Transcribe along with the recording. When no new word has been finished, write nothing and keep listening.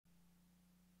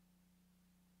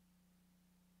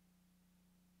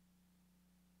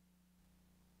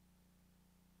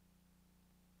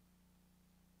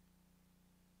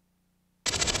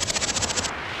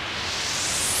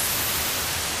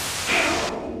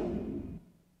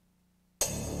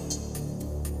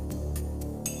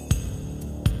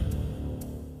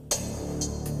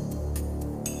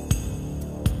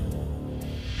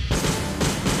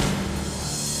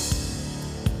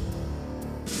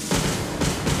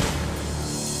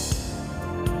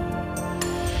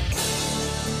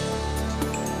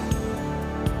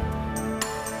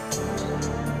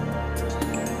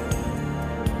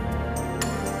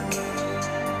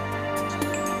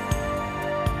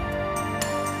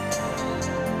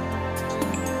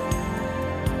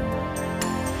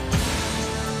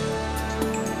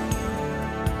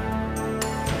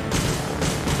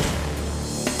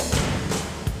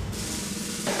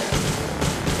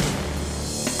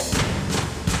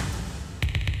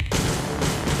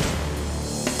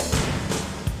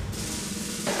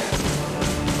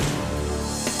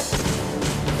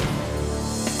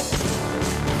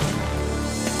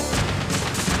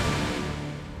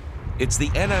It's the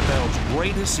NFL's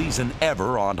greatest season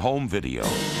ever on home video.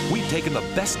 We've taken the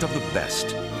best of the best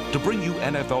to bring you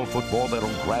NFL football that'll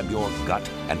grab your gut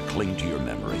and cling to your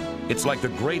memory. It's like the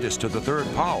greatest to the third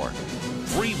power.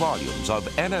 3 volumes of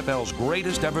NFL's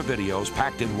greatest ever videos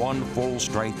packed in one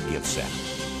full-strength gift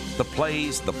set. The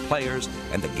plays, the players,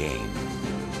 and the game.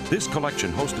 This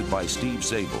collection, hosted by Steve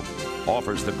Zabel,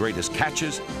 offers the greatest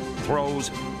catches, throws,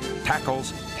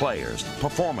 tackles, players,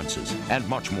 performances, and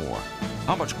much more.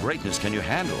 How much greatness can you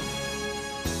handle?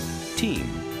 Team,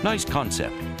 nice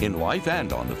concept, in life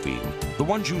and on the field. The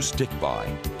ones you stick by.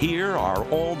 Here are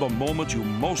all the moments you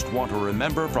most want to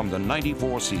remember from the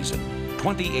 '94 season.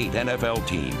 28 NFL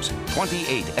teams,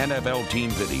 28 NFL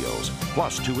team videos,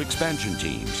 plus 2 expansion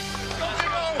teams.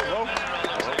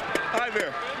 Hi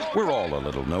there. We're all a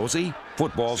little nosy.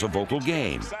 Football's a vocal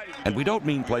game. And we don't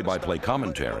mean play-by-play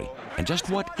commentary. And just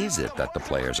what is it that the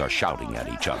players are shouting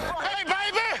at each other? Hey,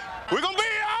 baby! We're gonna be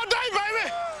here all day,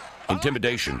 baby!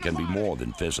 Intimidation can be more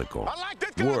than physical.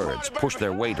 Words push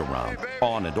their weight around,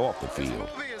 on and off the field.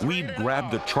 We've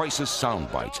grabbed the choicest sound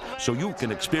bites so you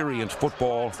can experience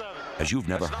football as you've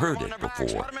never heard it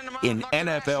before. In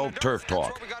NFL Turf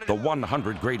Talk, the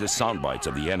 100 greatest sound bites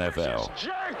of the NFL.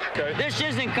 This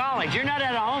isn't college. You're not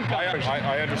at a home conference.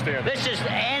 I understand. This is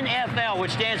NFL,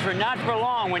 which stands for not for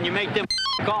long when you make them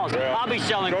calls. Yeah. I'll be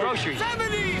selling groceries.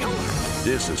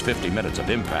 This is 50 minutes of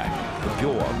impact, the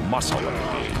pure muscle of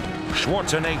the game.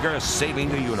 Schwarzenegger saving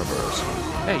the universe.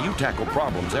 Hey, you tackle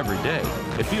problems every day.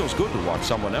 It feels good to watch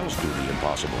someone else do the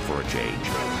impossible for a change.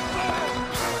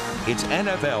 It's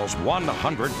NFL's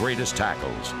 100 greatest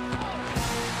tackles.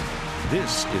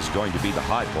 This is going to be the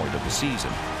high point of the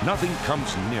season. Nothing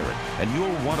comes near it, and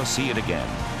you'll want to see it again.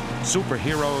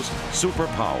 Superheroes,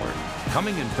 superpowered.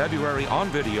 Coming in February on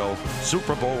video,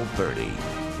 Super Bowl 30.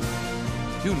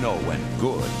 You know when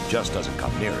good just doesn't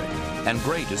come near it, and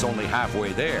great is only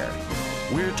halfway there.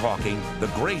 We're talking the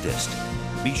greatest.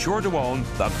 Be sure to own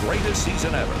the greatest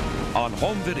season ever on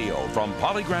home video from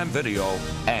Polygram Video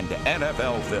and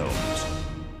NFL Films.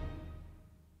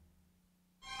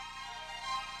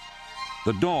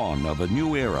 The dawn of a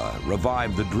new era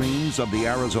revived the dreams of the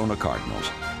Arizona Cardinals.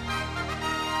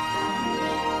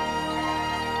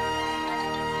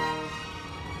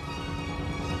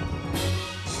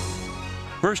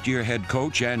 First-year head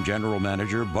coach and general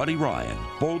manager Buddy Ryan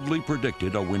boldly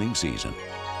predicted a winning season.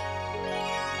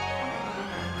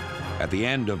 At the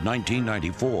end of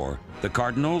 1994, the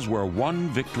Cardinals were 1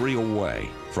 victory away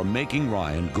from making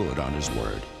Ryan good on his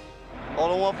word.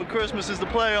 All I want for Christmas is the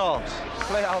playoffs.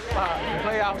 Playoff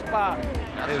spot.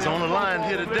 It's on the line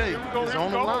here today. It's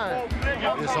on the line.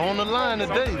 It's on the line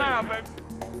today.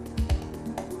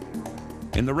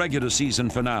 In the regular season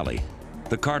finale,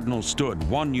 the Cardinals stood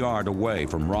 1 yard away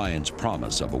from Ryan's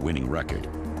promise of a winning record.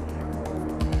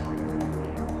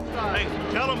 Hey,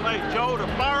 tell them, hey, Joe, to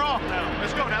fire off now.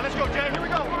 Let's go, Jay. Here we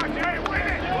go. Come on, Jay, win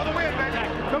it. For the win, baby.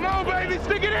 Come on, baby,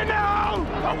 stick it in now.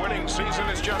 A winning season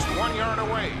is just 1 yard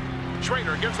away.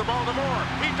 Schrader gives the ball to Moore.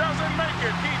 He doesn't make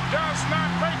it. He does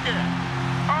not make it.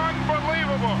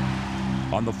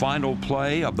 Unbelievable. On the final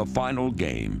play of the final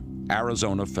game,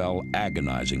 Arizona fell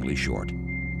agonizingly short.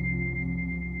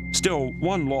 Still,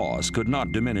 1 loss could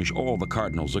not diminish all the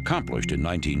Cardinals accomplished in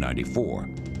 1994.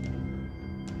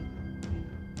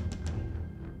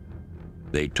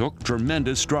 They took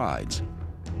tremendous strides,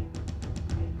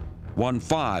 won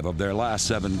 5 of their last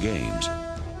 7 games,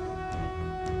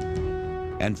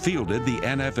 and fielded the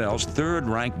NFL's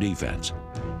 3rd-ranked defense.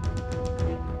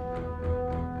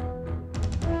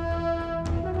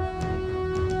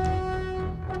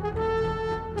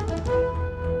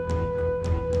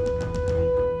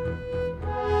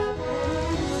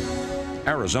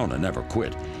 Arizona never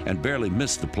quit and barely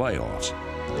missed the playoffs.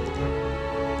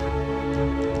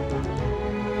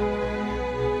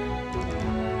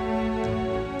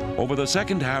 Over the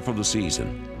second half of the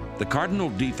season, the Cardinal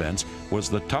defense was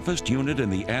the toughest unit in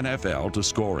the NFL to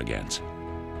score against.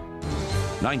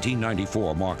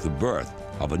 1994 marked the birth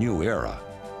of a new era.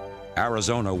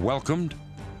 Arizona welcomed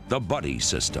the buddy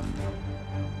system.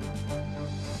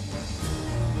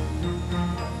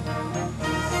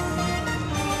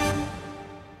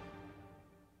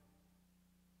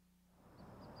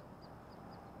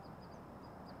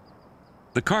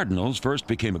 The Cardinals first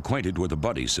became acquainted with the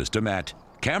buddy system at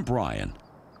Camp Ryan.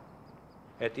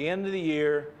 At the end of the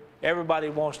year, everybody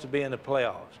wants to be in the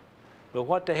playoffs. But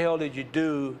what the hell did you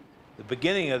do the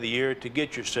beginning of the year to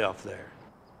get yourself there?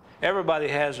 Everybody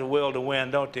has a will to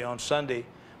win, don't they, on Sunday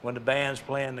when the band's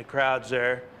playing, the crowd's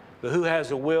there. But who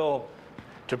has a will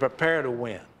to prepare to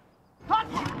win? Here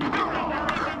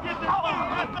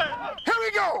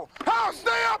we go. Oh,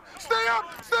 stay up, stay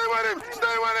up, Stay with him!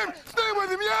 Stay with him! Stay with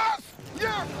him! Yes!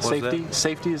 Yes!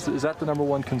 Safety is that the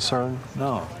 #1 concern?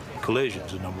 No,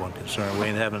 collisions are the #1 concern. We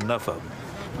ain't having enough of them.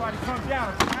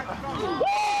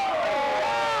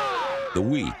 The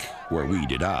week were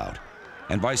weeded out,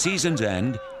 and by season's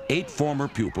end, 8 former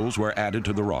pupils were added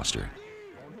to the roster.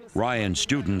 Ryan's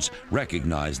students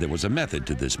recognized there was a method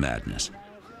to this madness.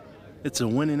 It's a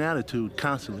winning attitude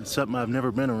constantly, something I've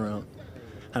never been around.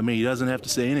 I mean, he doesn't have to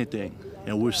say anything,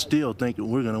 and we're still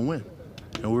thinking we're going to win,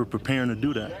 and we're preparing to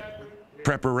do that.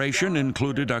 Preparation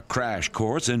included a crash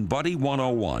course in Buddy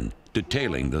 101,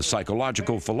 detailing the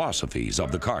psychological philosophies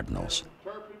of the Cardinals.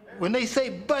 When they say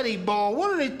buddy ball,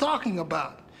 what are they talking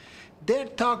about? They're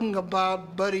talking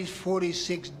about Buddy's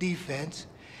 46 defense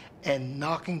and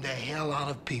knocking the hell out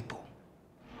of people.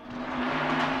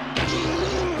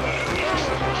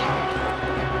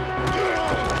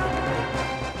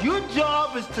 Your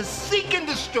job is to seek and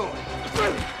destroy.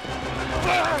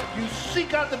 You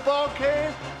seek out the ball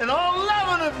carriers, and all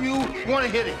 11 of you want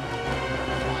to hit it.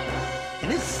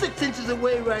 And it's 6 inches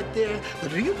away right there,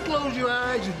 but do you close your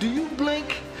eyes, or do you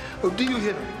blink, or do you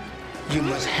hit it? You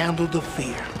must handle the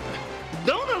fear.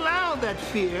 Don't allow that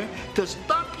fear to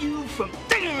stop you from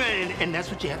thinking right, and that's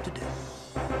what you have to do.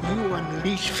 You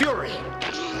unleash fury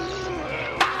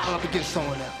up against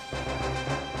someone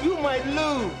else. You might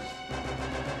lose.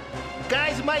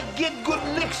 Guys might get good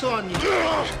licks on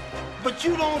you, but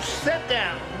you don't sit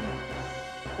down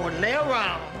or lay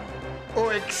around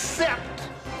or accept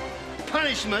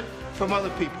punishment from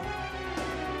other people.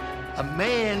 A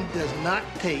man does not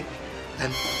take a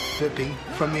whipping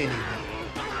from anyone.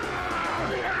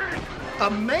 A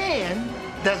man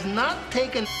does not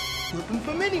take a whipping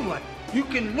from anyone. You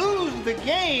can lose the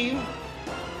game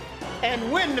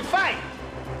and win the fight.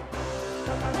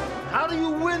 How do you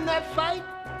win that fight?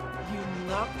 You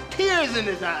knock tears in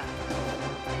his eyes.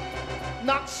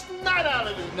 Knock snot out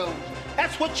of his nose.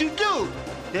 That's what you do.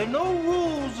 There are no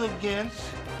rules against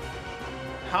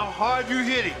how hard you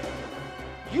hit him.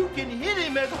 You can hit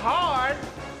him as hard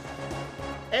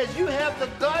as you have the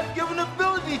God-given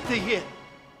ability to hit.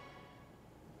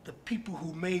 The people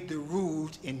who made the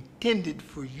rules intended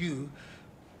for you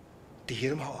to hit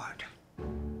them hard.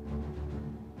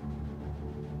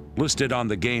 Listed on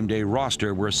the game day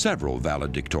roster were several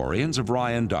valedictorians of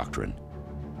Ryan doctrine.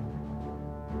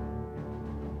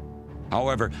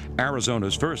 However,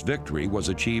 Arizona's first victory was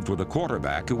achieved with a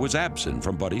quarterback who was absent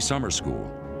from Buddy's summer school.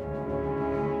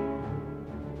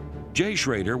 Jay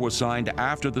Schrader was signed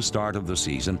after the start of the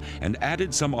season and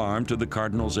added some arm to the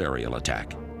Cardinals' aerial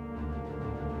attack.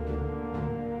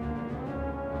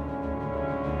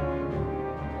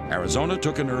 Arizona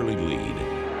took an early lead.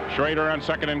 Schrader on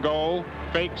 2nd and goal.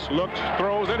 Fakes, looks,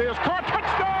 throws. It is caught.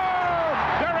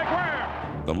 Touchdown! Derek Ware!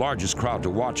 The largest crowd to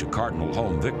watch a Cardinal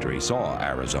home victory saw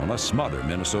Arizona smother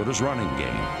Minnesota's running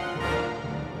game,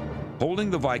 holding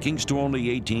the Vikings to only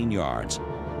 18 yards.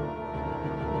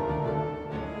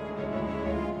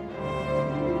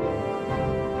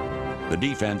 The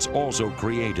defense also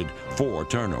created 4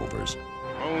 turnovers.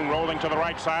 Moon rolling to the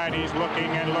right side. He's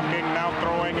looking and looking. Now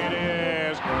throwing. It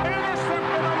is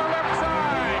intercepted on the left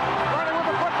side. Running with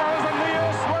the football is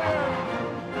Anias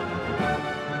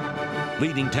Williams.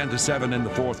 Leading 10-7 in the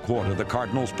 4th quarter, the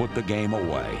Cardinals put the game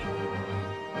away.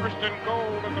 1st and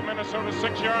goal at the Minnesota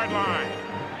 6-yard line.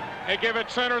 They give it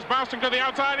centers, bouncing to the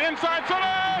outside, inside center.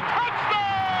 Touchdown!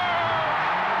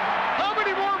 How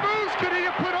many more moves could he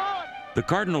have put on? The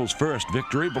Cardinals' first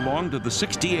victory belonged to the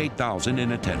 68,000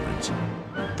 in attendance.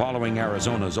 Following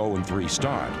Arizona's 0-3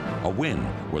 start, a win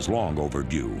was long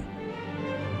overdue.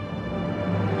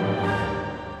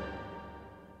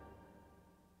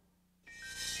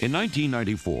 In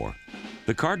 1994,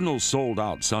 the Cardinals sold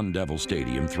out Sun Devil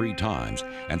Stadium 3 times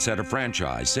and set a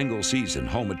franchise single-season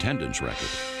home attendance record.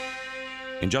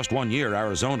 In just 1 year,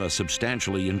 Arizona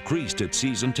substantially increased its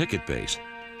season ticket base.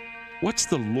 What's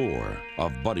the lure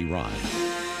of Buddy Ryan?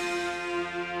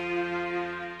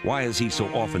 Why is he so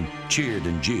often cheered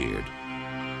and jeered?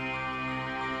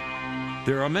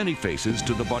 There are many faces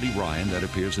to the Buddy Ryan that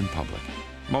appears in public.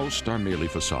 Most are merely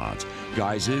facades,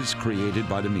 guises created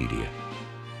by the media.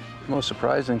 The most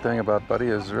surprising thing about Buddy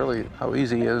is really how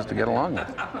easy he is to get along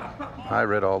with. I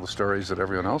read all the stories that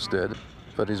everyone else did,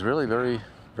 but he's really very,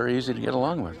 very easy to get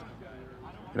along with.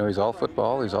 You know, he's all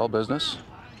football, he's all business,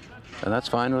 and that's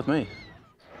fine with me.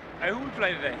 Hey, who we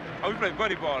play today? Oh, we play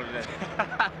buddy ball today.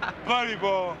 Buddy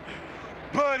ball.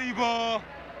 Buddy ball.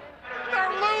 They're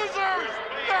losers!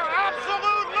 They're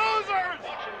absolute losers!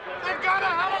 They've got to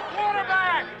have a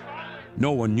quarterback!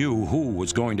 No one knew who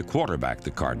was going to quarterback the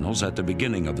Cardinals at the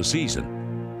beginning of the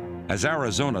season. As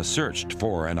Arizona searched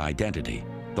for an identity,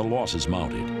 the losses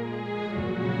mounted.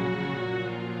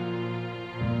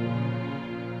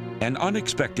 An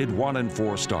unexpected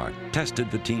 1-4 start tested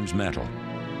the team's mettle.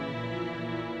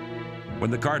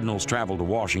 When the Cardinals traveled to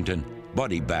Washington,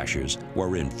 Buddy Bashers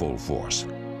were in full force.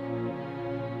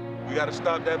 We got to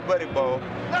stop that buddy ball.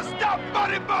 Let's stop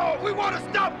buddy ball. We want to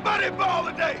stop buddy ball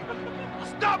today.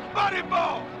 Stop buddy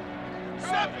ball.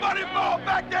 Send buddy ball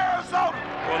back to Arizona.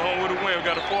 Going home with a win. We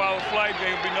got a 4-hour flight.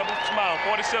 There's going to be nothing but smiles.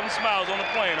 47 smiles on the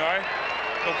plane, all right?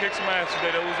 Gonna kick some ass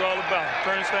today. That was all about.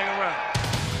 Turn this thing around.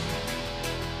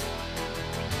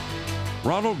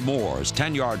 Ronald Moore's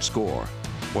 10-yard score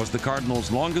was the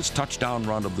Cardinals' longest touchdown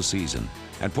run of the season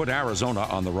and put Arizona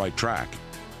on the right track.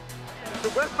 The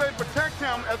best way to protect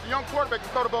him as a young quarterback is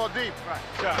throw the ball deep.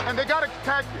 Right. And they got to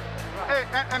attack you. Hey,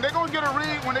 and they're going to get a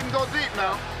read when they can go deep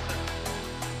now.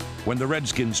 When the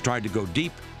Redskins tried to go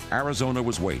deep, Arizona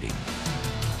was waiting.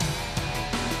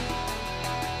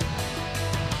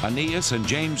 Aeneas and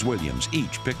James Williams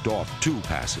each picked off 2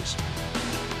 passes.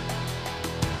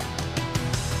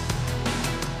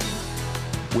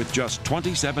 With just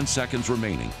 27 seconds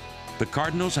remaining, the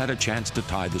Cardinals had a chance to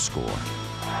tie the score.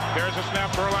 There's a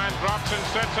snap. Berline drops and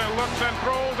sets and looks and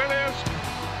throws. It is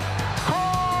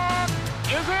caught.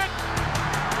 Is it?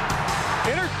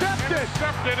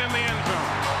 Intercepted in the end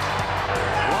zone.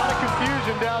 A lot of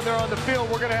confusion down there on the field.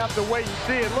 We're going to have to wait and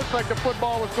see. It looks like the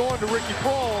football was going to Ricky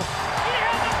Prohl. He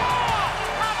has the ball.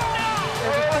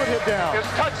 And his foot hit down.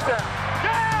 It's touchdown.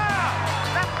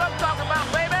 Yeah! That's what I'm talking about,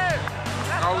 baby.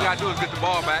 All we got to do is get the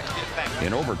ball back.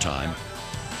 In overtime,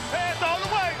 Hands all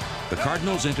the way. the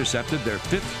Cardinals intercepted their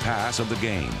 5th pass of the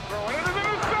game. Throwing it is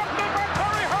intercepted by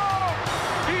Curry Hall.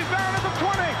 He's down at the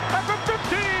 20, at the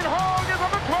 15. Hall is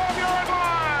on the 12-yard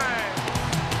line.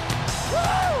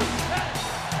 Woo!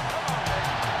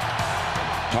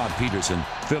 Todd Peterson,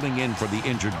 filling in for the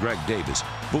injured Greg Davis,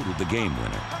 booted the game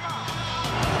winner. Boy,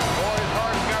 his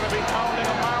heart's got to be pounding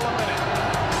a mile a minute.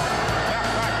 Snap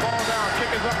back, ball down,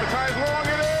 kick is up, the tie's long.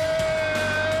 It is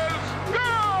good!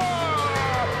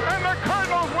 And the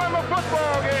Cardinals win the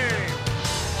football game.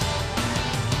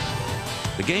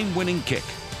 The game-winning kick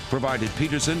provided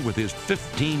Peterson with his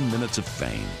 15 minutes of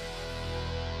fame.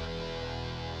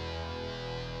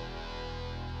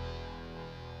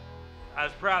 I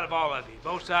was proud of all of you.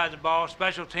 Both sides of the ball.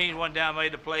 Special teams went down,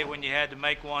 made the play when you had to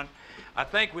make one. I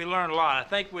think we learned a lot. I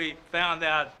think we found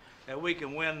out that we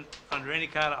can win under any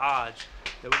kind of odds.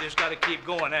 That we just got to keep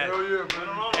going at it.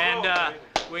 And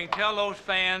we can tell those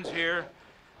fans here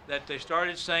that they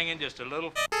started singing just a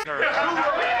little early.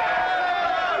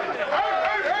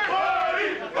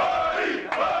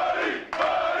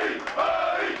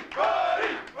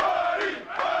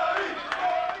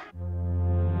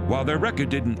 While their record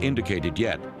didn't indicate it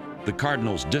yet, the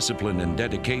Cardinals' discipline and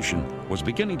dedication was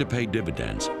beginning to pay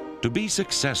dividends. To be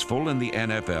successful in the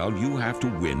NFL, you have to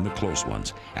win the close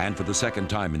ones. And for the second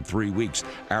time in 3 weeks,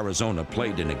 Arizona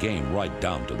played in a game right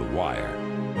down to the wire.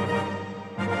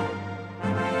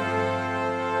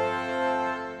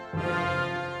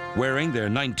 Wearing their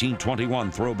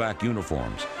 1921 throwback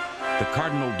uniforms, the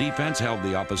Cardinal defense held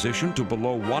the opposition to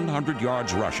below 100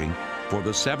 yards rushing for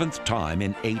the 7th time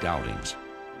in 8 outings.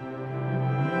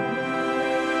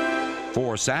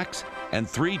 4 sacks and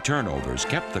 3 turnovers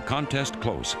kept the contest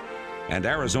close, and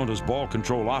Arizona's ball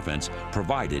control offense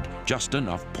provided just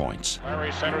enough points.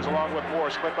 Larry centers along with Moore,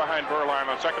 split behind Berline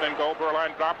on 2nd and goal.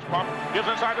 Berline drops, pump, gives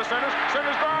inside the centers.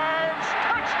 Centers drives,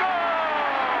 touchdown!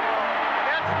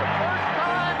 That's the first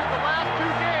time in the last 2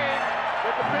 games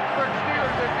that the Pittsburgh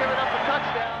Steelers have given up a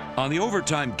touchdown. On the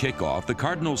overtime kickoff, the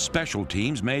Cardinals' special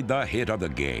teams made the hit of the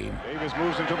game. Davis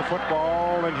moves into the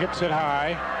football and hits it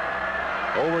high.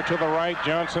 Over to the right,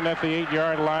 Johnson at the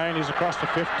 8-yard line. He's across the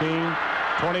 15,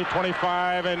 20,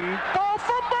 25, and ball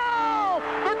for ball!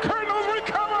 The Cardinals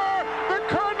recover! The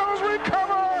Cardinals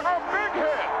recover! A big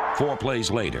hit! 4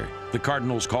 plays later, the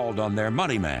Cardinals called on their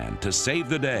money man to save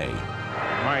the day.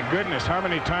 My goodness, how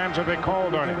many times have they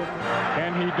called on him?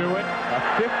 Can he do it? A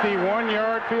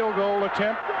 51-yard field goal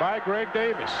attempt by Greg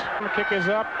Davis. The kick is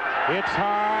up. It's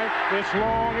high. It's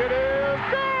long. It is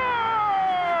good!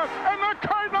 And the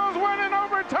Cardinals win in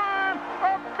overtime.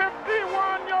 A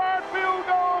 51-yard field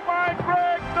goal by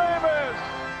Greg Davis.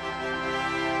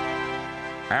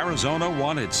 Arizona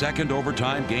won its 2nd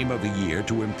overtime game of the year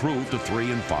to improve to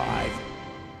 3-5.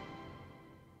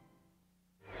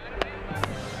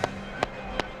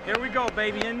 Here we go,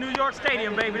 baby, in New York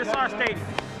Stadium, baby. This is our stadium.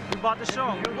 We about to show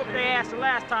them. We whooped their ass the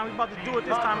last time. We about to do it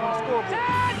this time on the scoreboard.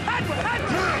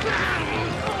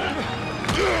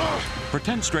 For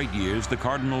 10 straight years, the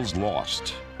Cardinals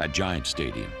lost at Giant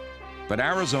Stadium. But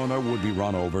Arizona would be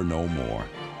run over no more.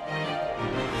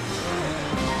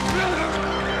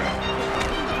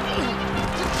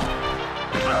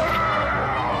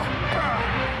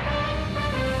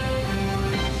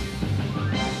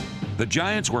 The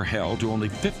Giants were held to only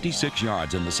 56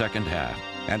 yards in the second half,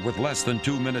 and with less than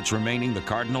 2 minutes remaining, the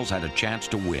Cardinals had a chance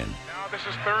to win. Now this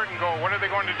is 3rd and goal. What are they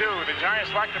going to do? The Giants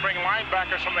like to bring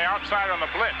linebackers from the outside on the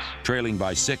blitz. Trailing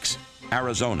by 6,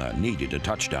 Arizona needed a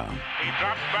touchdown. He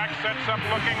drops back, sets up,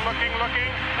 looking,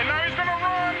 and now he's going to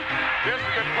run. This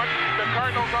could put the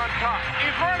Cardinals on top.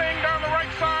 He's running down the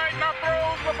right side, now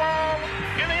throws the ball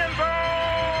in the end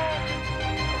zone.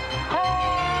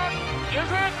 Caught!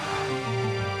 Is it?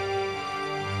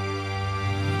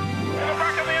 In the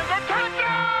back of the end zone,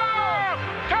 touchdown!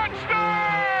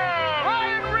 Touchdown!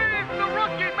 Ryan Reed, the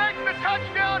rookie, makes the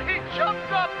touchdown. He jumps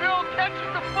uphill,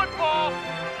 catches the football,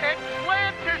 and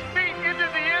slams his feet into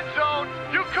the end zone.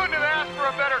 You couldn't have asked for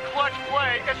a better clutch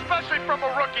play, especially from a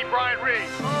rookie, Brian Reed.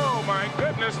 Oh my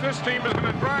goodness, this team is going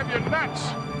to drive you nuts.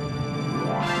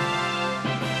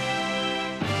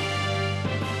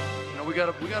 You know, we got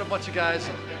a bunch of guys.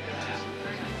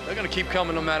 They're going to keep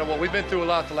coming no matter what. We've been through a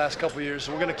lot the last couple of years,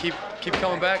 so we're going to keep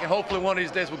coming back, and hopefully one of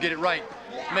these days we'll get it right.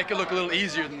 Make it look a little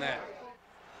easier than that.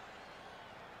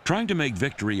 Trying to make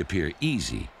victory appear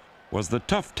easy was the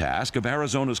tough task of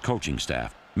Arizona's coaching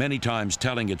staff, many times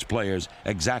telling its players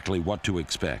exactly what to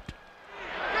expect.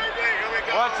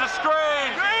 Watch the screen!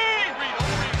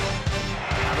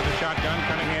 Out of the shotgun,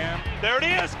 Cunningham. There it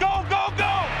is. Go, go,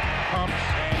 go! Pumps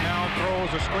and now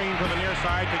throws a screen to the near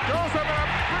side to Joseph.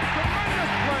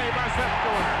 Tremendous play by Seth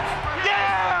Joyner.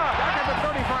 Yeah! Back at the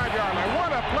 35-yard line.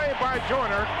 What a play by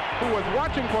Joyner, who was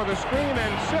watching for the screen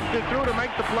and sifted through to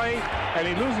make the play, and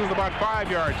he loses about 5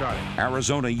 yards on it.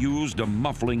 Arizona used a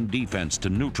muffling defense to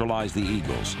neutralize the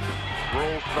Eagles.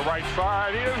 Rolls to the right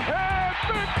side. He is hit.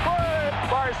 Big play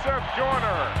by Seth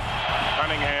Joyner.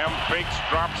 Cunningham fakes,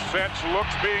 drops, sets,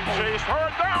 looks, being chased.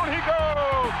 Hard down he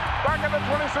goes. Back at the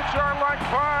 26-yard line,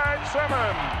 Clyde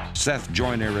Simmons. Seth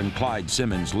Joyner and Clyde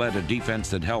Simmons led a defense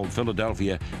that held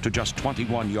Philadelphia to just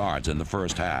 21 yards in the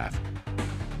first half.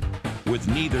 With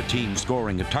neither team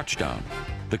scoring a touchdown,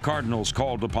 the Cardinals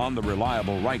called upon the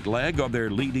reliable right leg of their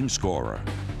leading scorer.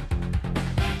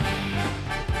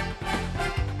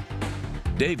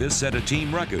 Davis set a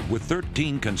team record with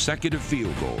 13 consecutive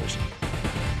field goals.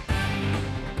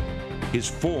 His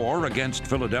 4 against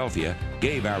Philadelphia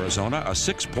gave Arizona a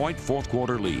 6-point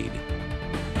fourth-quarter lead.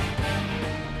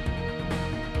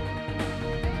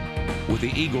 With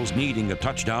the Eagles needing a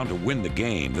touchdown to win the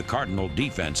game, the Cardinal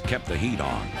defense kept the heat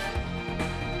on.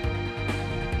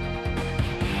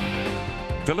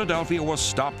 Philadelphia was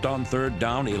stopped on 3rd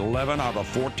down 11 out of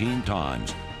 14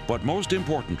 times. But most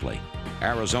importantly,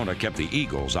 Arizona kept the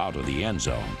Eagles out of the end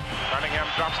zone. Cunningham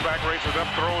drops back, races up,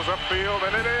 throws upfield,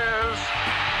 and it is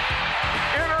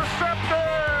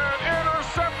intercepted!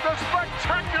 Intercepted!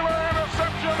 Spectacular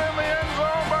interception in the end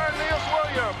zone by Aeneas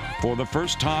Williams. For the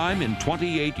first time in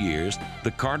 28 years,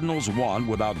 the Cardinals won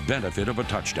without benefit of a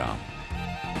touchdown.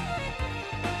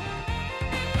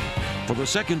 For the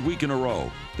second week in a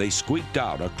row, they squeaked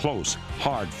out a close,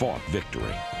 hard-fought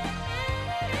victory.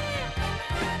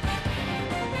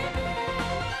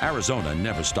 Arizona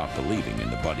never stopped believing in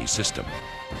the Buddy system.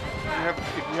 If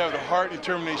you have the heart,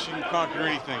 determination, you can conquer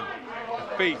anything.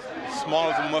 Faith, as small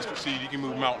as a mustard seed, you can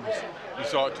move mountains. You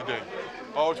saw it today.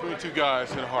 All 22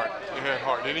 guys had heart. They had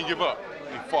heart. They didn't give up.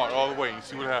 They fought all the way. You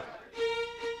see what happened.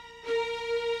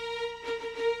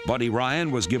 Buddy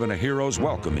Ryan was given a hero's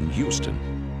welcome in Houston,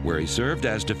 where he served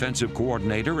as defensive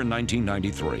coordinator in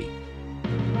 1993.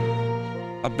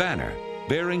 A banner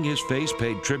bearing his face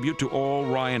paid tribute to all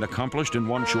Ryan accomplished in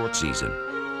one short season.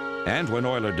 And when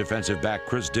Oiler defensive back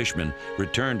Chris Dishman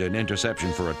returned an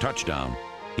interception for a touchdown,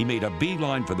 he made a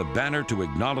beeline for the banner to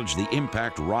acknowledge the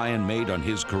impact Ryan made on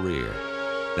his career.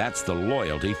 That's the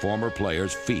loyalty former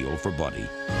players feel for Buddy.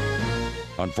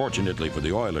 Unfortunately for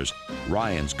the Oilers,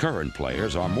 Ryan's current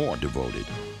players are more devoted.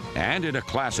 And in a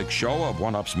classic show of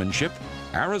one-upsmanship,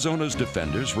 Arizona's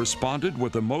defenders responded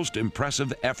with the most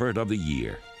impressive effort of the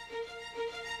year.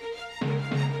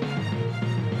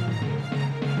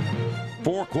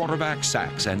 4 quarterback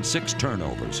sacks and 6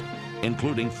 turnovers,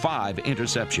 including 5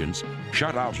 interceptions,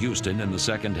 shut out Houston in the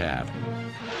second half.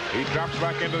 He drops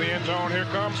back into the end zone. Here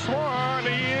comes Swan. He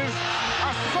is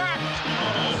a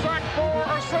sack for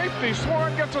a safety.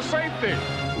 Swan gets a safety.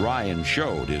 Ryan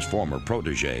showed his former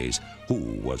proteges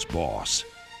who was boss.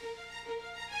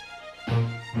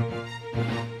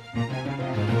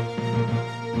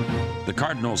 The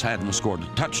Cardinals hadn't scored a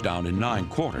touchdown in 9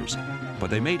 quarters, but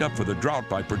they made up for the drought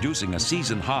by producing a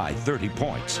season-high 30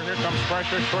 points. Here comes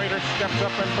pressure. Schrader steps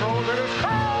up and throws. It is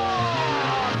caught!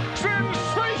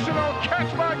 Sensational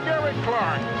catch by Gary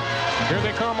Clark. Here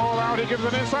they come all out. He gives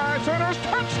it inside. Centers.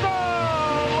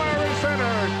 Touchdown! Larry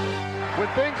Centers. When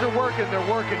things are working,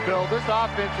 they're working, Bill. This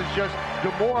offense is just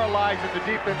demoralizing the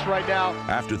defense right now.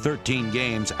 After 13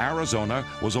 games, Arizona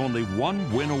was only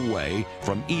 1 win away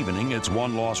from evening its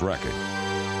one-loss record.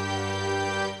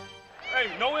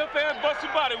 Hey, no ifs, ands, buts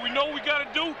about it. We know what we got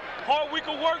to do. Hard week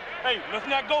of work. Hey, let's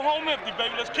not go home empty,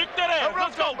 baby. Let's kick that ass.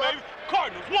 Let's go, baby.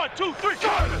 Cardinals, 1, 2, 3,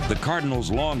 Cardinals! The Cardinals'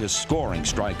 longest scoring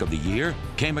strike of the year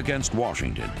came against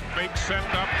Washington. Big set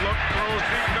up, look, throws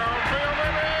deep downfield,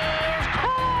 it is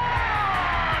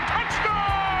caught!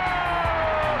 Touchdown!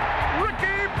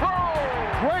 Ricky Proehl!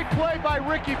 Great play by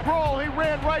Ricky Proehl. He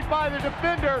ran right by the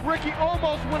defender. Ricky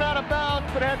almost went out of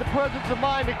bounds, but had the presence of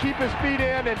mind to keep his feet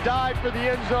in and dive for the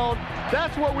end zone.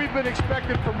 That's what we've been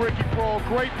expecting from Ricky Proehl.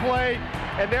 Great play,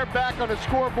 and they're back on the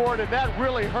scoreboard, and that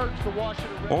really hurts the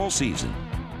Washington Redskins. All season,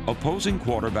 opposing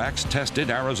quarterbacks tested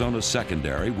Arizona's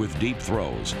secondary with deep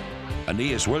throws.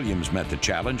 Aeneas Williams met the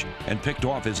challenge and picked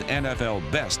off his NFL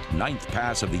best 9th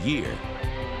pass of the year.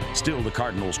 Still, the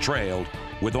Cardinals trailed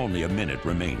with only a minute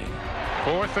remaining.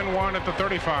 4th and 1 at the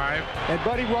 35. And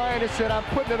Buddy Ryan has said, I'm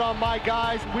putting it on my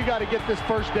guys. We got to get this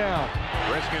first down.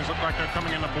 Redskins look like they're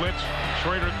coming in the blitz.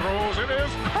 Schrader throws. It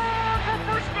is caught for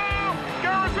first down.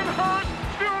 Garrison Hurst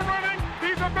still running.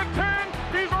 He's at the 10.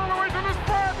 He's all the way to this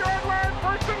 5-yard line.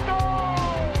 First and goal.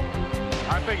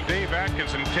 I think Dave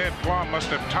Atkins and Ted Blum must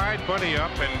have tied Buddy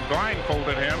up and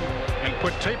blindfolded him and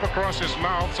put tape across his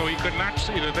mouth so he could not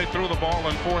see that they threw the ball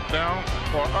on 4th down,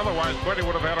 or otherwise Buddy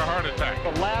would have had a heart attack.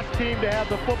 The last team to have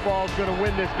the football is going to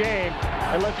win this game,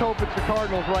 and let's hope it's the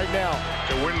Cardinals right now.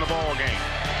 To win the ball game.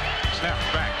 Snap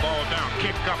back, ball down,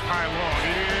 kick up high long.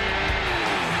 It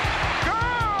is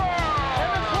gone! And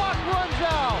the clock runs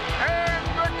out. And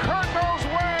the Cardinals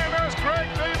win as Greg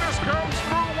Davis comes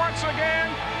through once again,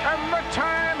 and the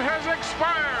time has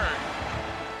expired.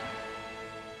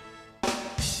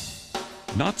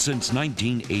 Not since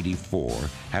 1984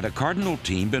 had a Cardinal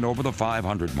team been over the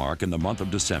 500 mark in the month of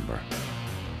December.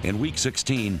 In Week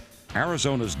 16,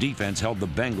 Arizona's defense held the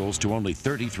Bengals to only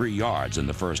 33 yards in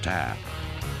the first half.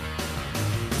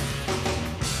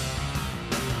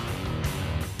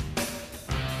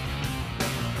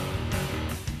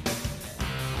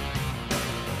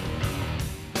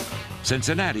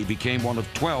 Cincinnati became one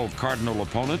of 12 Cardinal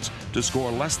opponents to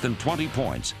score less than 20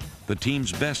 points, the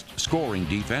team's best scoring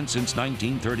defense since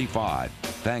 1935,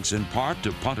 thanks in part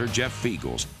to punter Jeff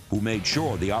Fiegels, who made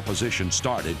sure the opposition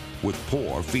started with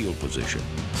poor field position.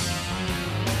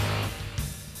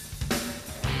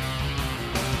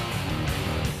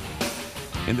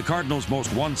 In the Cardinals'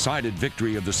 most one-sided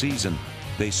victory of the season,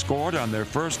 they scored on their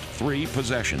first 3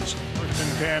 possessions. 1st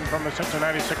and 10 from the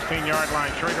Cincinnati 16-yard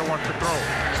line. Schrader wants to throw.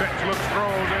 Sets, looks,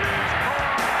 throws. It is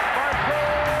caught by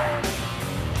Proehl.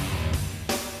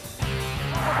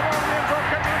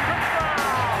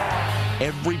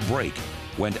 Every break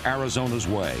went Arizona's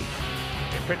way.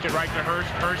 They pitch it right to Hurst.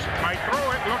 Hurst might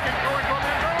throw it. Looking, throwing, going.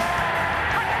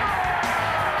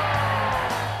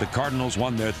 The Cardinals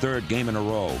won their 3rd game in a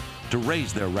row to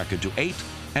raise their record to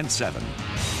 8-7.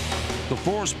 The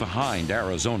force behind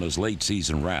Arizona's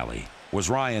late-season rally was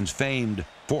Ryan's famed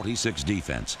 46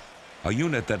 defense, a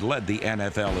unit that led the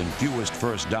NFL in fewest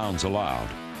first downs allowed.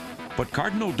 But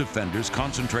Cardinal defenders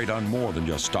concentrate on more than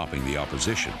just stopping the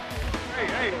opposition.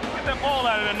 Hey, get that ball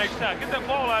out of there next time. Get that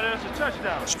ball out of there. It's a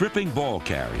touchdown. Stripping ball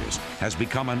carriers has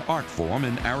become an art form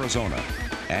in Arizona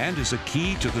and is a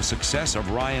key to the success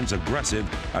of Ryan's aggressive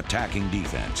attacking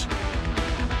defense.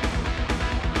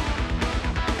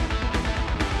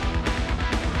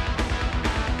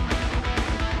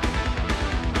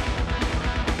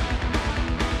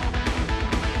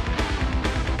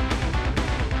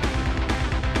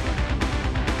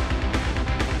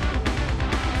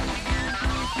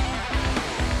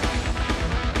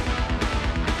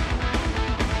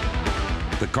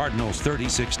 The Cardinals'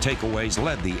 36 takeaways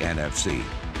led the NFC,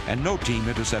 and no team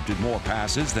intercepted more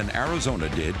passes than Arizona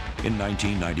did in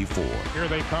 1994. Here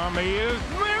they come. He is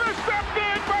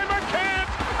intercepted by McCants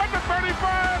at the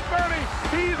 35,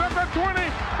 30. He's at the 20,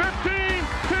 15,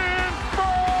 10,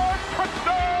 5,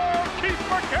 touchdown, Keith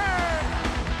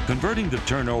McCants. Converting the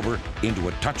turnover into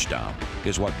a touchdown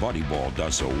is what Buddy Ball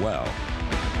does so well.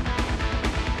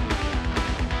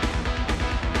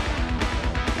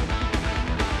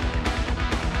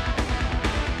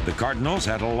 The Cardinals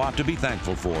had a lot to be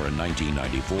thankful for in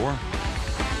 1994.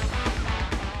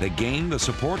 They gained the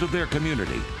support of their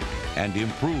community and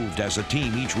improved as a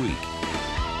team each week.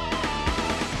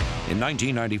 In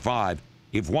 1995,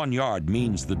 if 1 yard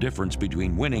means the difference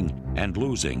between winning and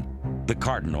losing, the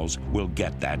Cardinals will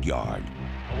get that yard.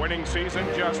 A winning season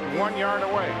just 1 yard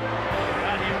away.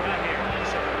 Not here.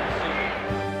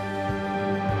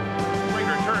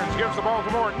 Slater turns, gives gives the ball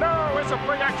to Moore. No, it's a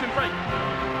play-action fake.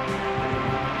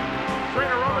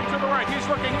 Trainer rolling to the right. He's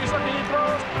looking, he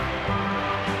throws.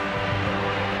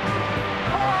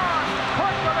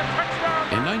 Caught for the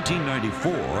touchdown. In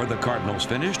 1994, the Cardinals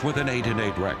finished with an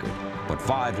 8-8 record, but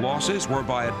 5 losses were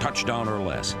by a touchdown or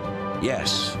less.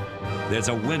 Yes, there's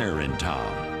a winner in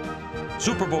town.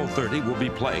 Super Bowl 30 will be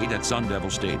played at Sun Devil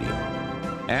Stadium.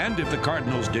 And if the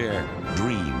Cardinals dare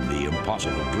dream the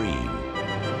impossible dream,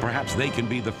 perhaps they can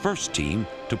be the first team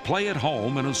to play at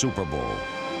home in a Super Bowl.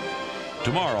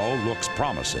 Tomorrow looks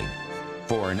promising,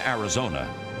 for in Arizona,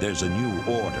 there's a new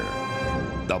order,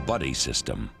 the buddy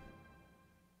system.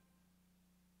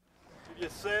 You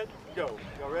set, go.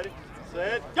 Y'all ready?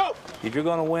 Set, go! If you're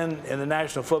going to win in the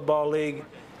National Football League,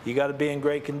 you got to be in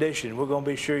great condition. We're going to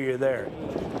be sure you're there.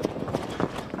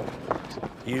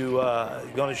 You're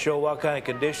going to show what kind of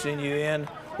conditioning you're in,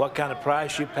 what kind of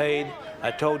price you paid. I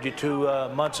told you 2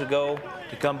 months ago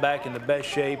to come back in the best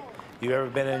shape you've ever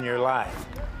been in your life.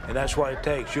 And that's what it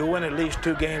takes. You'll win at least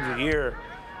 2 games a year,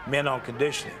 men on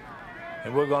conditioning.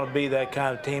 And we're going to be that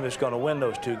kind of team that's going to win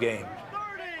those 2 games.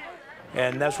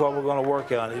 And that's what we're going to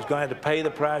work on. He's going to have to pay the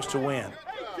price to win.